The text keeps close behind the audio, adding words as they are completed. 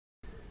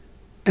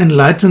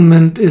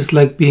Enlightenment is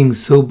like being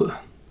sober.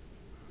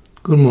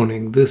 Good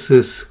morning, this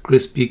is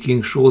Chris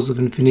speaking, Shores of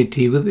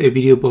Infinity, with a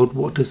video about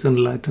what is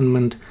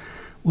enlightenment,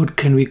 what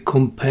can we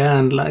compare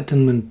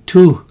enlightenment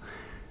to,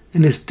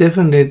 and it's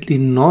definitely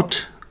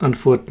not,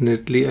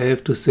 unfortunately, I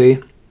have to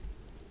say,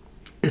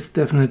 it's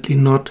definitely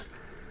not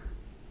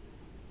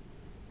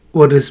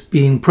what is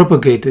being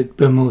propagated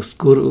by most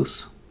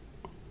gurus.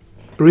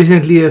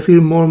 Recently I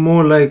feel more and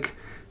more like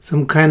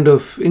some kind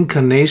of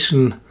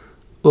incarnation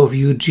of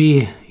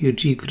G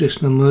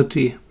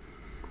Krishnamurti,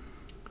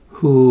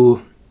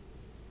 whose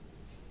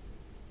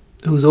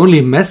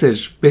only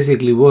message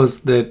basically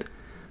was that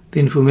the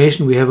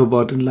information we have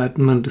about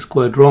enlightenment is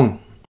quite wrong.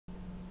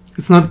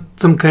 It's not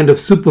some kind of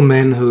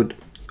supermanhood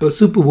or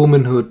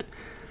superwomanhood.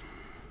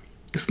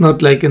 It's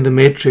not like in the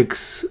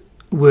Matrix,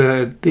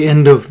 where at the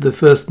end of the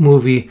first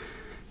movie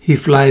he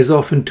flies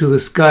off into the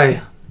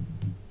sky.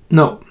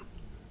 No.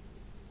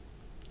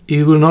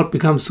 You will not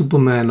become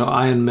Superman or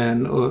Iron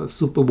Man or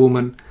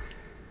Superwoman,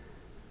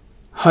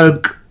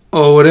 Hulk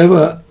or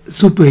whatever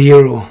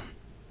superhero.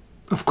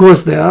 Of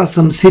course there are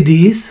some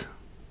cities,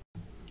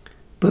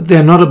 but they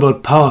are not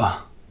about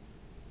power.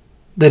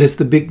 That is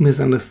the big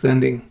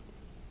misunderstanding.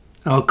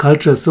 Our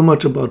culture is so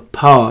much about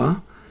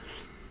power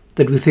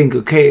that we think,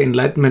 okay,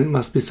 enlightenment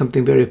must be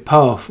something very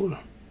powerful.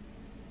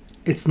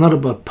 It's not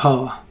about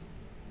power.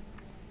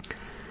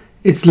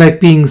 It's like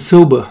being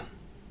sober.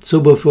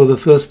 Sober for the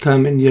first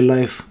time in your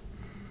life,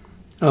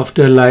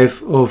 after a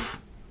life of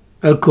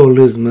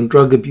alcoholism and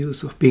drug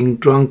abuse, of being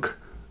drunk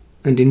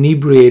and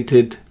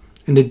inebriated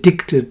and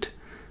addicted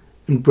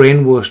and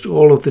brainwashed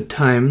all of the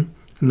time,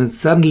 and then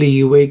suddenly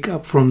you wake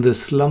up from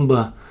this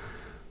slumber,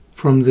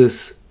 from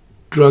this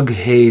drug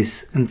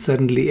haze, and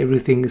suddenly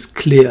everything is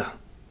clear.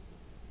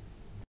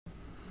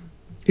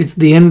 It's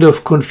the end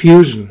of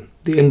confusion,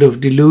 the end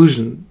of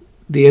delusion,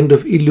 the end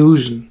of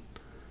illusion.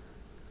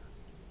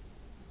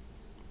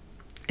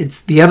 It's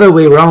the other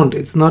way around.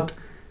 It's not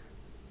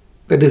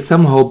that it's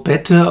somehow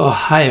better or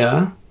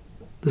higher,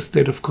 the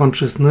state of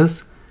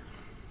consciousness,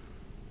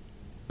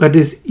 but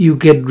is you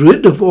get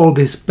rid of all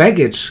this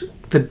baggage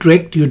that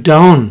dragged you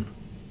down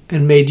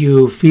and made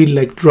you feel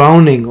like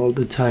drowning all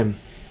the time.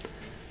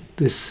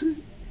 This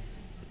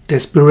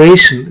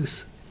desperation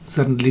is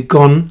suddenly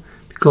gone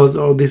because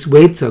all these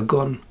weights are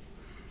gone.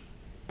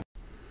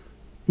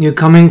 You're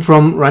coming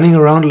from running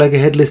around like a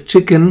headless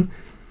chicken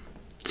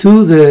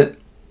to the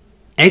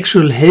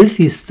actual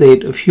healthy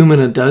state of human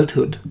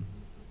adulthood.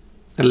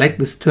 I like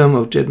this term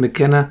of Jed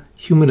McKenna,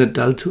 human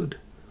adulthood.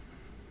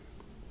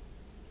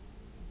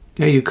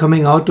 Yeah, you're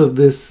coming out of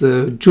this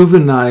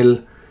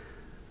juvenile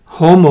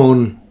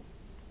hormone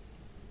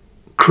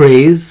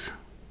craze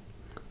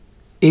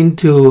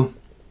into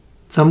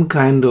some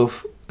kind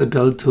of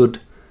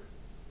adulthood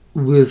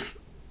with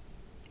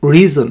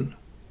reason.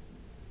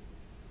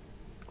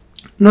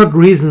 Not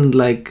reason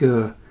like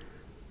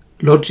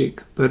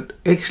logic, but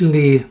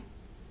actually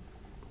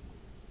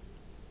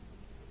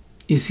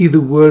you see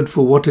the world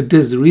for what it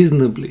is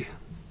reasonably,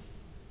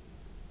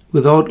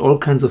 without all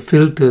kinds of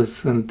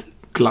filters and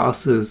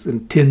glasses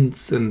and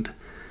tints and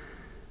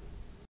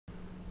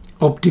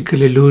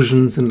optical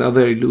illusions and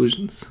other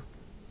illusions.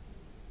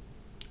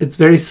 It's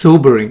very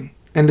sobering,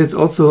 and it's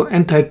also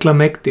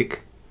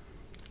anticlimactic.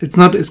 It's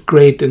not as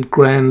great and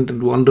grand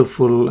and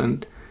wonderful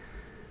and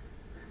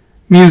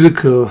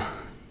musical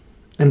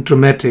and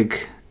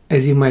dramatic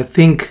as you might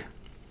think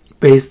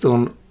based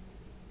on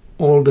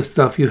all the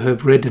stuff you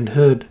have read and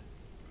heard.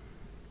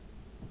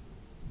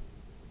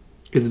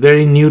 It's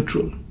very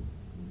neutral.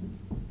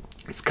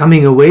 It's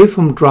coming away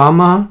from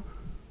drama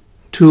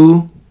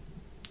to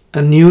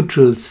a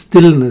neutral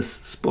stillness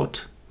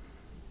spot.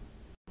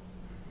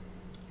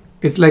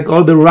 It's like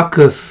all the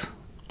ruckus,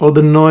 all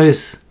the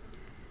noise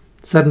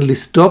suddenly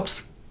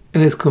stops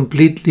and is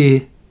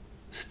completely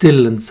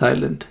still and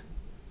silent.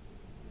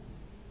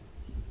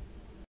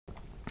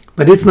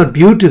 But it's not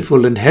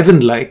beautiful and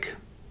heaven-like.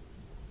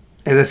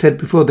 As I said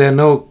before, there are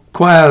no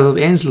choirs of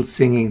angels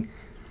singing.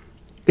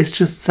 It's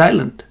just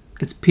silent.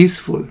 It's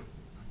peaceful.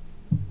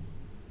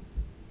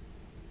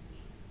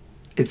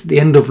 It's the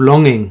end of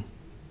longing.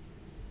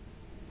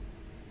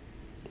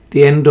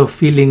 The end of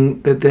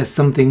feeling that there's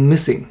something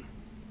missing,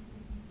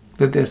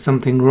 that there's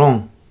something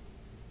wrong.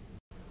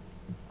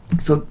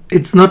 So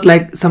it's not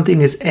like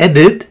something is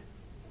added.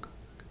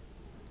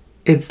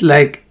 It's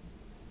like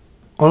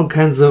all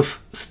kinds of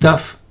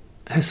stuff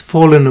has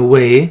fallen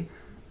away,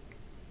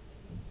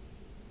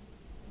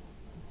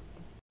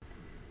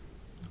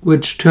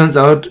 which turns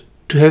out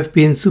to have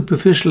been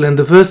superficial in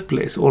the first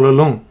place all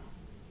along.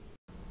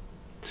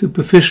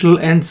 Superficial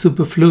and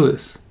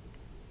superfluous.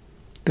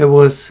 There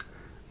was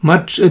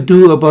much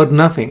ado about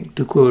nothing,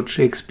 to quote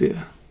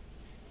Shakespeare.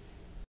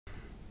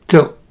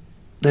 So,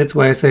 that's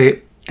why I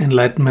say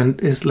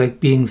enlightenment is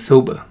like being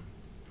sober.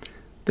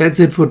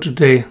 That's it for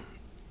today.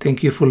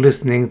 Thank you for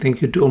listening.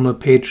 Thank you to all my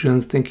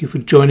patrons. Thank you for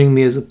joining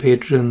me as a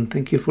patron.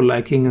 Thank you for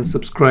liking and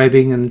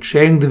subscribing and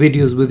sharing the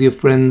videos with your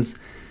friends.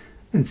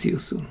 And see you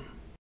soon.